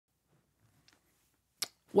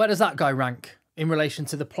Where does that guy rank in relation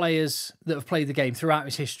to the players that have played the game throughout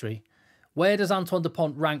its history? Where does Antoine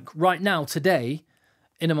Dupont rank right now, today,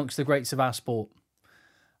 in amongst the greats of our sport?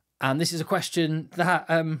 And this is a question that,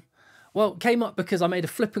 came up because I made a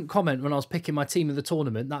flippant comment when I was picking my team of the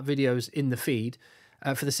tournament. That video's in the feed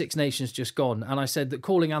for the Six Nations just gone. And I said that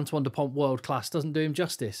calling Antoine Dupont world class doesn't do him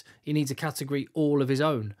justice. He needs a category all of his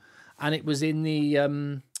own. And it was in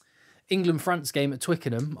the England-France game at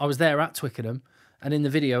Twickenham. I was there at Twickenham. And in the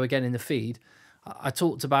video, again in the feed, I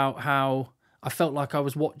talked about how I felt like I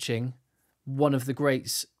was watching one of the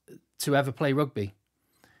greats to ever play rugby.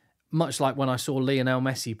 Much like when I saw Lionel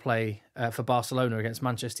Messi play for Barcelona against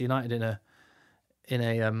Manchester United in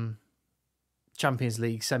a Champions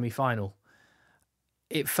League semi-final.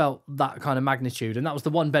 It felt that kind of magnitude. And that was the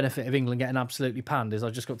one benefit of England getting absolutely panned, is I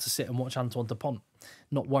just got to sit and watch Antoine Dupont,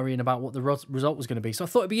 not worrying about what the result was going to be. So I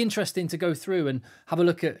thought it'd be interesting to go through and have a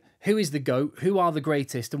look at who is the GOAT, who are the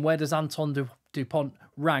greatest, and where does Antoine Dupont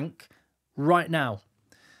rank right now.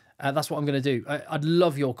 That's what I'm going to do. I'd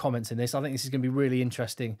love your comments in this. I think this is going to be really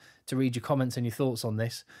interesting to read your comments and your thoughts on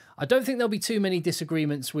this. I don't think there'll be too many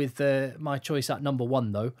disagreements with my choice at number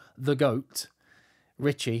one, though. The GOAT,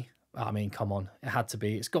 Richie. I mean, come on. It had to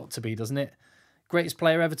be. It's got to be, doesn't it? Greatest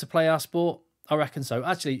player ever to play our sport? I reckon so.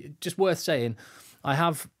 Actually, just worth saying, I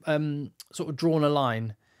have sort of drawn a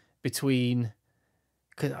line between...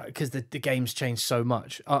 because the game's changed so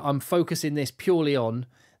much. I'm focusing this purely on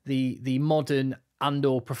the modern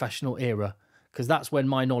and/or professional era, because that's when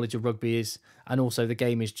my knowledge of rugby is, and also the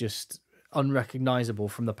game is just unrecognisable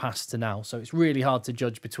from the past to now. So it's really hard to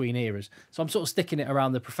judge between eras. So I'm sort of sticking it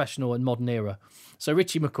around the professional and modern era. So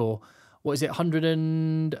Richie McCaw, what is it,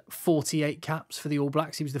 148 caps for the All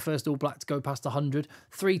Blacks. He was the first All Black to go past 100.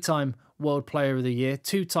 3-time World Player of the Year,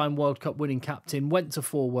 2-time World Cup winning captain, went to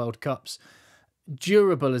 4 World Cups,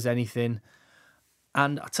 durable as anything.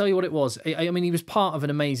 And I'll tell you what it was. I mean, he was part of an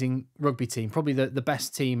amazing rugby team. Probably the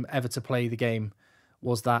best team ever to play the game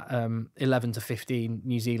was that 11 to 15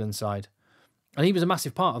 New Zealand side. And he was a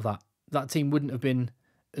massive part of that. That team wouldn't have been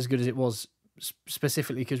as good as it was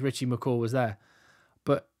specifically because Richie McCaw was there.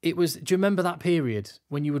 But it was, do you remember that period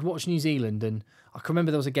when you would watch New Zealand? And I can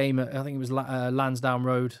remember there was a game at, I think it was Lansdowne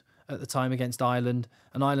Road at the time against Ireland.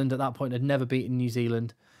 And Ireland at that point had never beaten New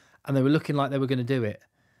Zealand. And they were looking like they were going to do it.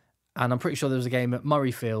 And I'm pretty sure there was a game at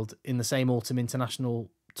Murrayfield in the same autumn international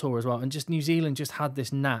tour as well. And just New Zealand just had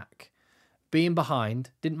this knack. Being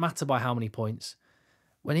behind, didn't matter by how many points.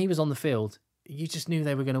 When he was on the field, you just knew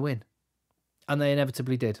they were going to win. And they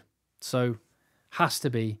inevitably did. So, has to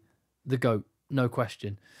be the GOAT, no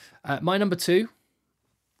question. My number 2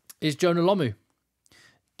 is Jonah Lomu.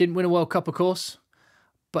 Didn't win a World Cup, of course,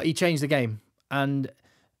 but he changed the game. And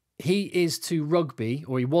he is to rugby,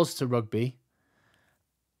 or he was to rugby,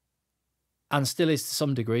 and still is to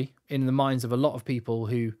some degree, in the minds of a lot of people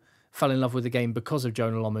who fell in love with the game because of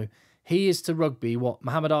Jonah Lomu. He is to rugby what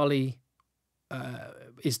Muhammad Ali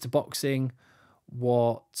is to boxing,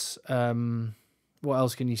 what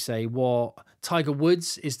else can you say? What Tiger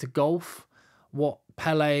Woods is to golf, what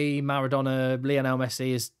Pele, Maradona, Lionel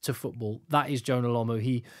Messi is to football. That is Jonah Lomu.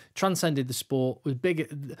 He transcended the sport, was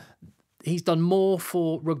big. He's done more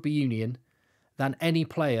for rugby union than any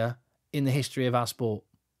player in the history of our sport.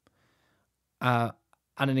 And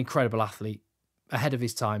an incredible athlete, ahead of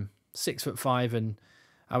his time. 6'5" and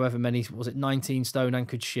however many, was it 19 stone and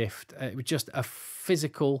could shift. It was just a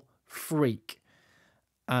physical freak.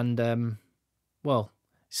 And,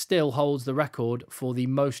 still holds the record for the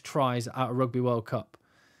most tries at a Rugby World Cup.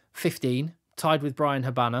 15, tied with Brian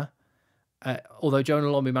Habana. Although Jonah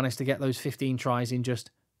Lomu managed to get those 15 tries in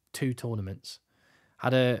just 2 tournaments. He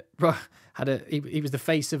was the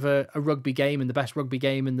face of a rugby game, and the best rugby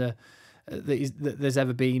game in that there's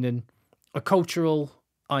ever been, and a cultural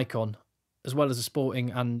icon as well as a sporting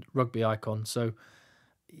and rugby icon. So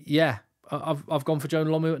yeah, I've gone for Jonah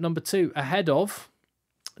Lomu at number 2, ahead of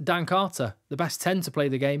Dan Carter, the best 10 to play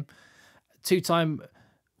the game, 2-time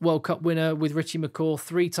World Cup winner with Richie McCaw,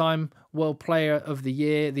 3-time World Player of the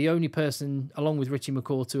Year, the only person along with Richie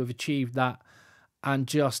McCaw to have achieved that, and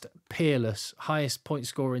just peerless, highest point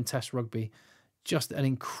scorer in Test rugby, just an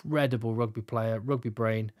incredible rugby player, rugby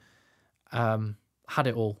brain. Had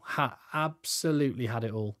it all. Absolutely had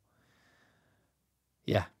it all.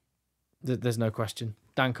 Yeah, there's no question.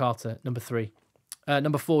 Dan Carter, number 3.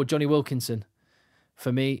 Number 4, Johnny Wilkinson.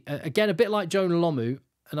 For me, again, a bit like Jonah Lomu,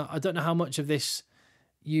 and I don't know how much of this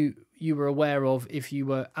you were aware of if you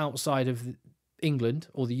were outside of England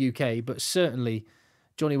or the UK, but certainly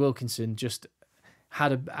Johnny Wilkinson just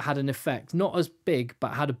had an effect, not as big,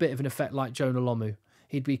 but had a bit of an effect like Jonah Lomu.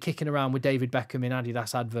 He'd be kicking around with David Beckham in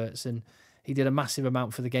Adidas adverts, and He did a massive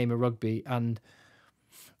amount for the game of rugby, and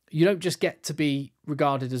you don't just get to be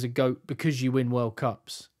regarded as a GOAT because you win World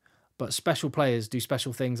Cups, but special players do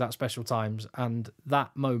special things at special times, and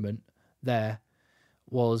that moment there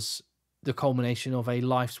was the culmination of a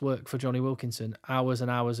life's work for Jonny Wilkinson. Hours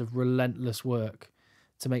and hours of relentless work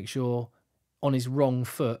to make sure on his wrong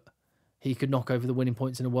foot he could knock over the winning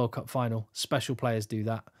points in a World Cup final. Special players do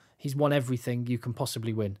that. He's won everything you can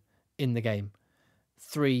possibly win in the game.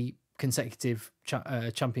 3 consecutive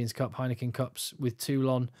Champions Cup, Heineken Cups with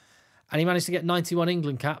Toulon. And he managed to get 91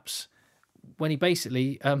 England caps when he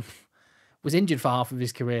basically was injured for half of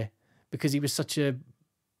his career because he was such a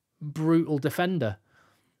brutal defender.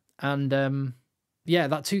 And yeah,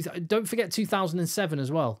 don't forget 2007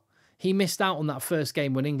 as well. He missed out on that first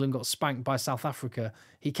game when England got spanked by South Africa.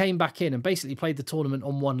 He came back in and basically played the tournament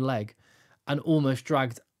on one leg and almost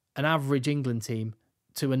dragged an average England team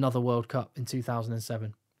to another World Cup in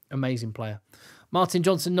 2007. Amazing player. Martin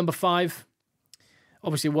Johnson, number 5.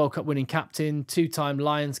 Obviously a World Cup winning captain, 2-time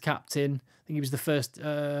Lions captain. I think he was the first...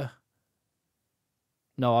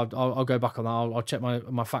 No, I'll go back on that. I'll check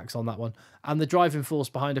my facts on that one. And the driving force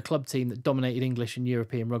behind a club team that dominated English and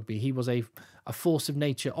European rugby. He was a force of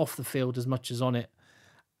nature off the field as much as on it.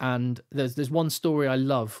 And there's one story I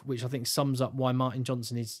love, which I think sums up why Martin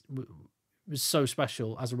Johnson was so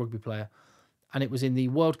special as a rugby player. And it was in the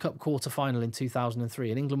World Cup quarter-final in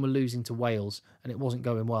 2003. And England were losing to Wales, and it wasn't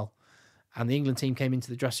going well. And the England team came into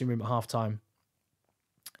the dressing room at half-time.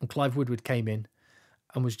 And Clive Woodward came in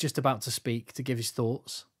and was just about to speak to give his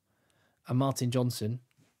thoughts. And Martin Johnson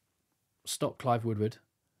stopped Clive Woodward,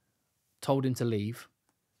 told him to leave,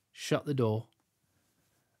 shut the door,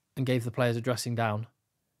 and gave the players a dressing down.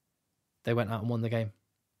 They went out and won the game.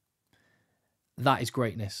 That is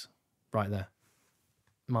greatness right there.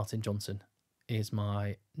 Martin Johnson is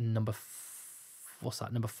my number... What's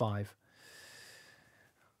that? Number 5.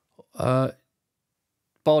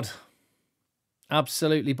 Bod.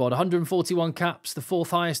 Absolutely bod. 141 caps, the 4th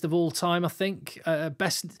highest of all time, I think.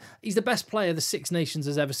 He's the best player the Six Nations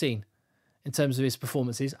has ever seen in terms of his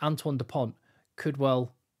performances. Antoine Dupont could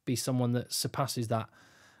well be someone that surpasses that.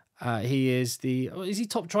 He is he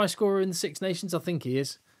top try scorer in the Six Nations? I think he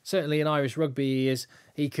is. Certainly in Irish rugby he is.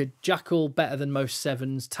 He could jackal better than most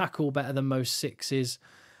 7s, tackle better than most 6s,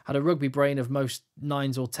 had a rugby brain of most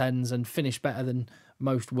 9s or 10s, and finished better than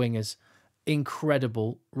most wingers.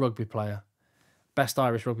 Incredible rugby player. Best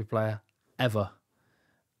Irish rugby player ever.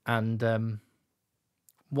 And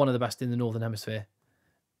one of the best in the Northern Hemisphere.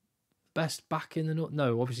 Best back in the North?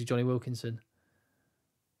 No, obviously Jonny Wilkinson.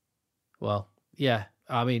 Well, yeah.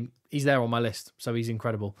 I mean, he's there on my list, so he's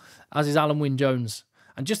incredible. As is Alan Wynne-Jones.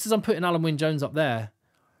 And just as I'm putting Alan Wynne-Jones up there,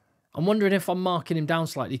 I'm wondering if I'm marking him down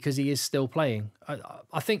slightly because he is still playing.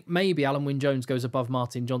 I think maybe Alan Wynne-Jones goes above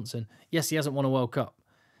Martin Johnson. Yes, he hasn't won a World Cup.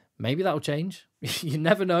 Maybe that'll change. You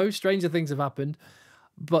never know. Stranger things have happened.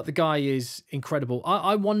 But the guy is incredible.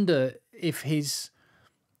 I wonder if his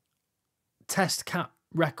test cap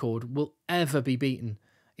record will ever be beaten.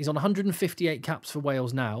 He's on 158 caps for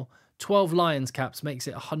Wales now. 12 Lions caps makes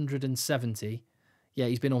it 170. Yeah,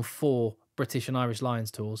 he's been on 4 British and Irish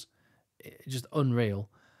Lions tours. Just unreal.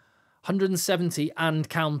 170 and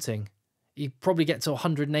counting. He'd probably get to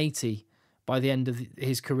 180 by the end of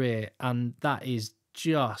his career. And that is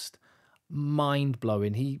just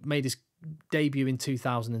mind-blowing. He made his debut in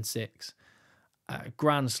 2006.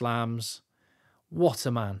 Grand Slams. What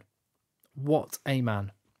a man. What a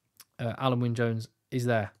man. Alan Wynne-Jones is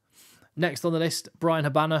there. Next on the list, Brian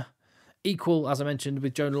Habana. Equal, as I mentioned,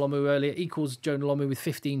 with Jonah Lomu earlier. Equals Jonah Lomu with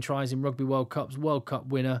 15 tries in Rugby World Cups. World Cup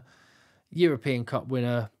winner. European Cup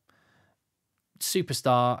winner.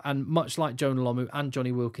 Superstar. And much like Jonah Lomu and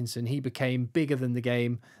Jonny Wilkinson, he became bigger than the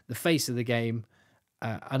game, the face of the game,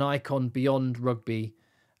 an icon beyond rugby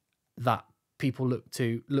that people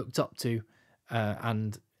looked up to.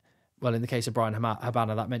 And, well, in the case of Brian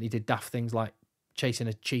Habana, that meant he did daft things like chasing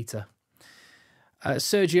a cheetah.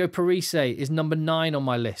 Sergio Parise is number 9 on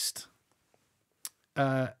my list.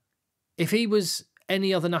 If he was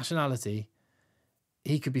any other nationality,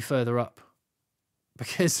 he could be further up.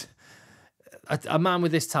 Because a man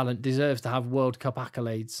with this talent deserves to have World Cup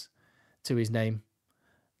accolades to his name,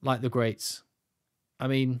 like the greats. I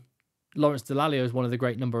mean, Lawrence Dallaglio is one of the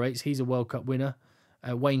great number 8s. He's a World Cup winner.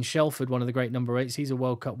 Wayne Shelford, one of the great number 8s. He's a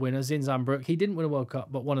World Cup winner. Zinzan Brooke, he didn't win a World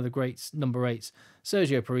Cup, but one of the great number 8s.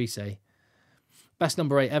 Sergio Parise, best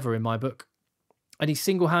number 8 ever in my book. And he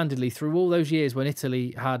single-handedly, through all those years when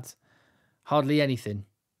Italy had hardly anything,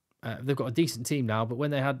 they've got a decent team now, but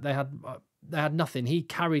when they had nothing, he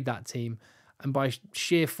carried that team. And by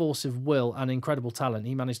sheer force of will and incredible talent,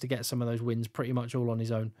 he managed to get some of those wins pretty much all on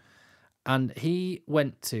his own. And he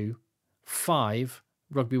went to 5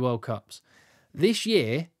 Rugby World Cups. This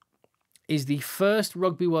year is the first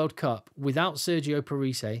Rugby World Cup without Sergio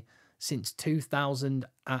Parise since since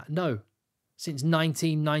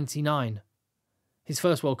 1999. His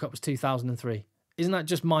first World Cup was 2003. Isn't that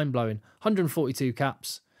just mind-blowing? 142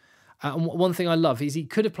 caps. And one thing I love is he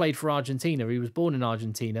could have played for Argentina. He was born in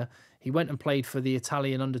Argentina. He went and played for the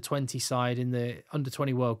Italian under-20 side in the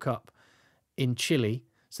under-20 World Cup in Chile.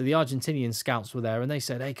 So the Argentinian scouts were there and they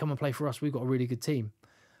said, hey, come and play for us. We've got a really good team.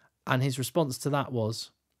 And his response to that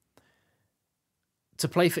was, to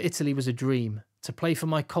play for Italy was a dream. To play for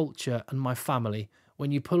my culture and my family.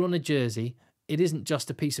 When you pull on a jersey, it isn't just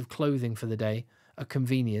a piece of clothing for the day, a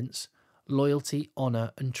convenience, loyalty,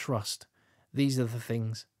 honour and trust. These are the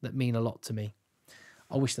things that mean a lot to me.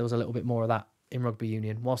 I wish there was a little bit more of that in rugby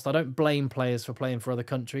union. Whilst I don't blame players for playing for other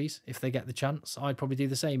countries, if they get the chance, I'd probably do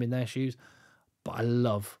the same in their shoes. But I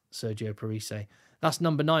love Sergio Parise. That's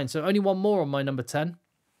number 9. So only one more on my number 10.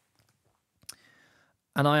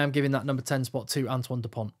 And I am giving that number 10 spot to Antoine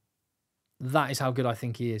Dupont. That is how good I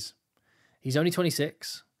think he is. He's only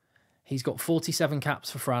 26. He's got 47 caps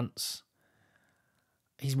for France.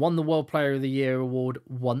 He's won the World Player of the Year award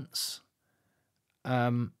once.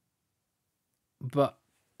 But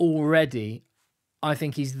already, I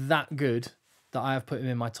think he's that good that I have put him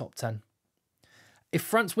in my top 10. If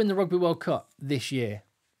France win the Rugby World Cup this year,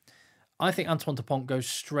 I think Antoine Dupont goes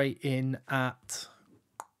straight in at...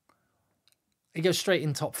 He goes straight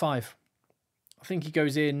in top 5. I think he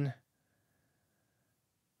goes in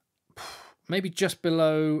maybe just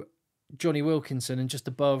below Johnny Wilkinson and just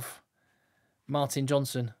above Martin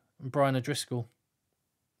Johnson and Brian O'Driscoll.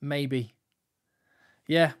 Maybe.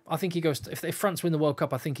 Yeah, I think he goes... If France win the World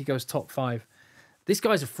Cup, I think he goes top 5. This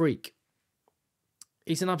guy's a freak.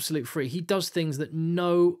 He's an absolute freak. He does things that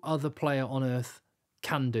no other player on earth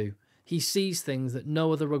can do. He sees things that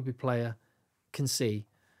no other rugby player can see.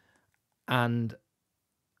 And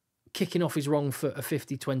kicking off his wrong foot a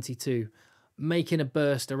 50-22, making a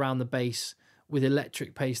burst around the base with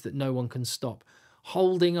electric pace that no one can stop,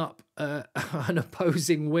 holding up an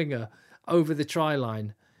opposing winger over the try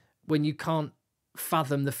line when you can't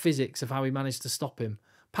fathom the physics of how he managed to stop him.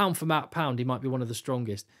 Pound for pound, he might be one of the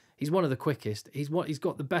strongest. He's one of the quickest. He's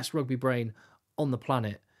got the best rugby brain on the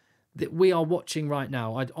planet. That we are watching right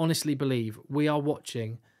now, I'd honestly believe we are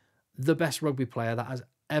watching the best rugby player that has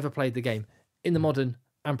ever played the game in the modern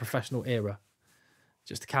and professional era.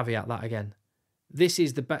 Just to caveat that again. This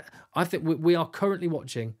is the best. I think we are currently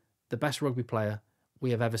watching the best rugby player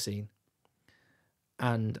we have ever seen.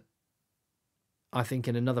 And I think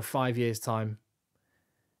in another 5 years' time,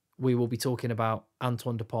 we will be talking about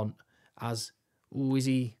Antoine Dupont as, is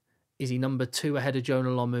he number 2 ahead of Jonah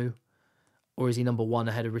Lomu, or is he number 1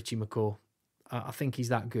 ahead of Richie McCaw? I think he's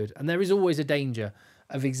that good. And there is always a danger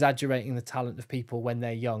of exaggerating the talent of people when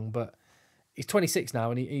they're young, but he's 26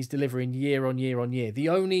 now and he's delivering year on year on year.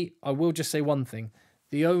 I will just say one thing,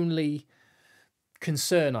 the only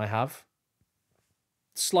concern I have,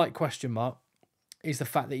 slight question mark, is the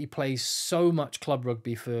fact that he plays so much club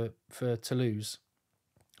rugby for Toulouse.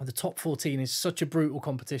 The top 14 is such a brutal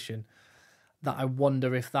competition that I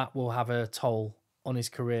wonder if that will have a toll on his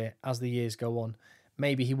career as the years go on.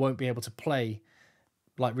 Maybe he won't be able to play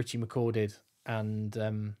like Richie McCaw did, and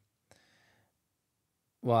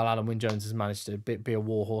Alan Wynne-Jones has managed to be a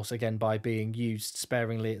warhorse again by being used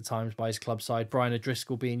sparingly at times by his club side. Brian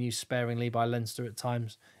O'Driscoll being used sparingly by Leinster at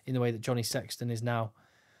times in the way that Johnny Sexton is now.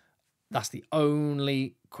 That's the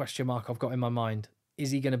only question mark I've got in my mind.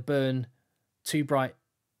 Is he going to burn too bright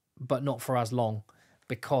but not for as long?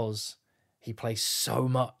 Because he plays so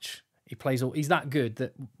much. He's that good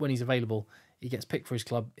that when he's available, he gets picked for his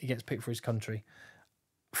club, he gets picked for his country.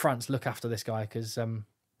 France, look after this guy, because I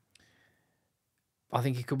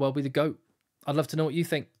think he could well be the GOAT. I'd love to know what you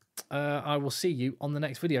think. I will see you on the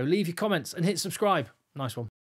next video. Leave your comments and hit subscribe. Nice one.